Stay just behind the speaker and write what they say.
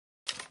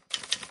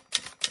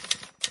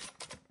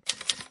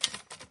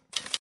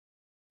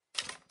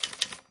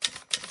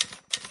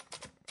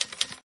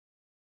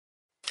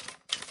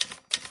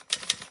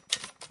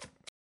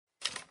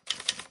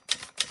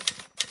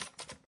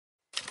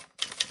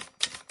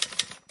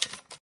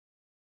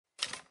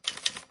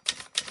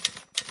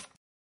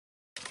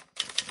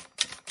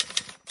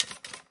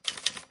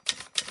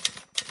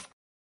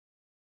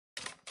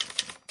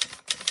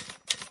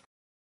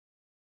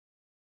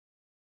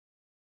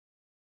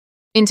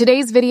In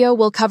today's video,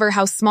 we'll cover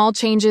how small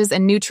changes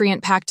and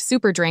nutrient-packed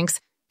super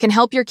drinks can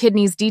help your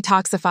kidneys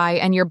detoxify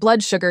and your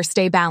blood sugar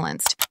stay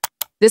balanced.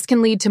 This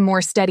can lead to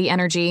more steady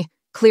energy,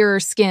 clearer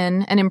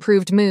skin, an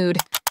improved mood,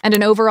 and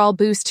an overall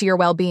boost to your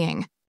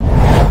well-being.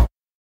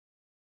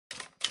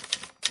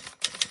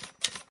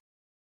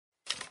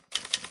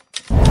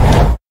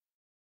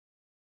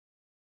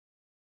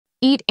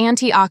 Eat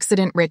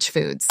antioxidant-rich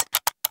foods.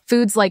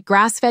 Foods like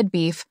grass-fed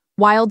beef,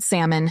 wild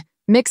salmon,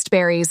 mixed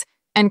berries,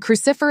 and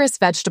cruciferous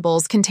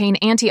vegetables contain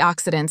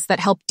antioxidants that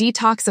help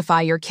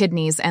detoxify your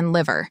kidneys and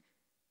liver.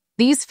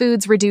 These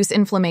foods reduce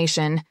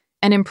inflammation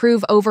and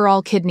improve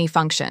overall kidney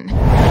function.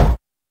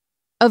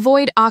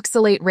 Avoid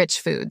oxalate-rich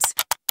foods.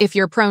 If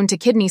you're prone to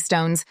kidney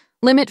stones,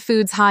 limit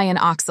foods high in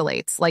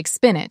oxalates like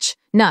spinach,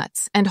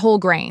 nuts, and whole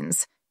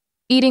grains.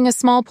 Eating a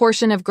small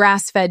portion of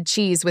grass-fed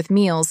cheese with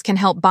meals can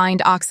help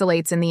bind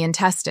oxalates in the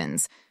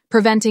intestines,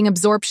 preventing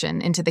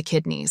absorption into the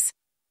kidneys.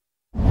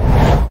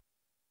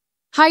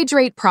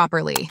 Hydrate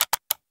properly.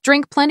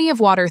 Drink plenty of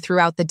water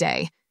throughout the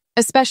day,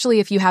 especially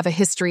if you have a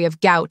history of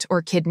gout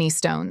or kidney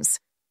stones.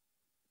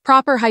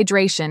 Proper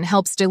hydration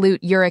helps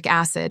dilute uric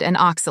acid and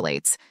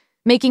oxalates,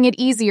 making it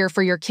easier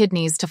for your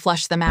kidneys to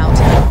flush them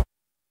out.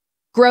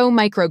 Grow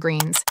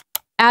microgreens.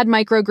 Add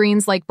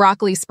microgreens like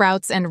broccoli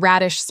sprouts and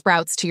radish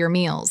sprouts to your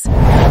meals.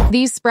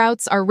 These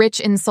sprouts are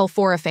rich in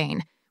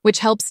sulforaphane, which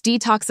helps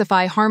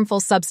detoxify harmful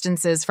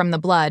substances from the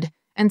blood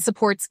and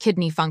supports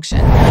kidney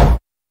function.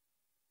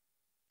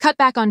 Cut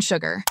back on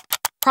sugar.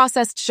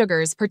 Processed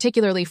sugars,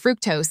 particularly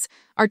fructose,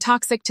 are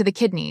toxic to the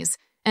kidneys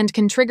and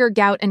can trigger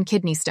gout and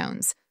kidney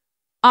stones.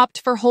 Opt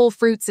for whole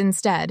fruits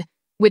instead,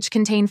 which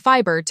contain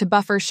fiber to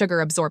buffer sugar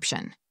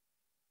absorption.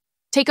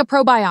 Take a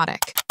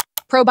probiotic.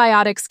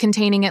 Probiotics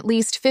containing at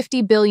least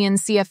 50 billion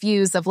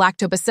CFUs of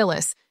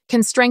lactobacillus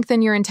can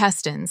strengthen your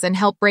intestines and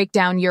help break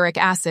down uric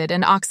acid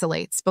and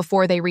oxalates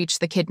before they reach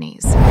the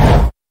kidneys.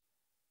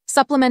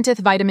 Supplementeth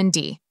vitamin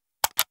D.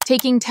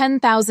 Taking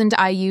 10,000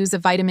 IUs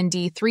of vitamin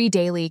D3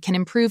 daily can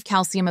improve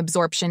calcium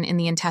absorption in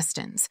the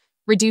intestines,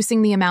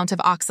 reducing the amount of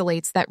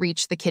oxalates that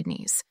reach the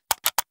kidneys.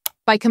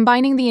 By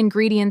combining the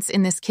ingredients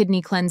in this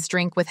kidney cleanse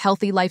drink with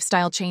healthy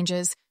lifestyle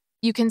changes,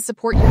 you can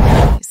support your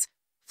kidneys,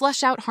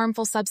 flush out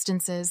harmful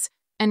substances,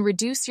 and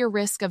reduce your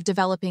risk of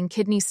developing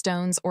kidney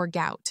stones or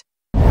gout.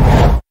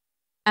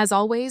 As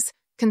always,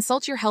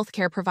 consult your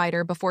healthcare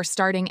provider before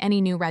starting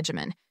any new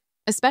regimen,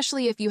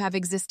 especially if you have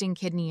existing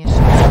kidney issues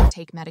or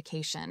take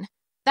medication.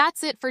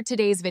 That's it for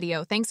today's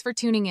video. Thanks for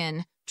tuning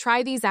in.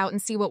 Try these out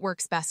and see what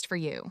works best for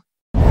you.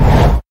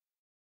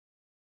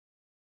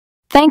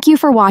 Thank you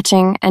for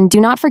watching, and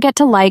do not forget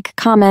to like,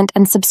 comment,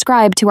 and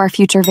subscribe to our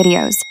future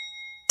videos.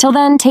 Till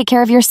then, take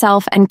care of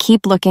yourself and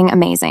keep looking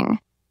amazing.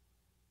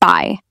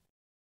 Bye.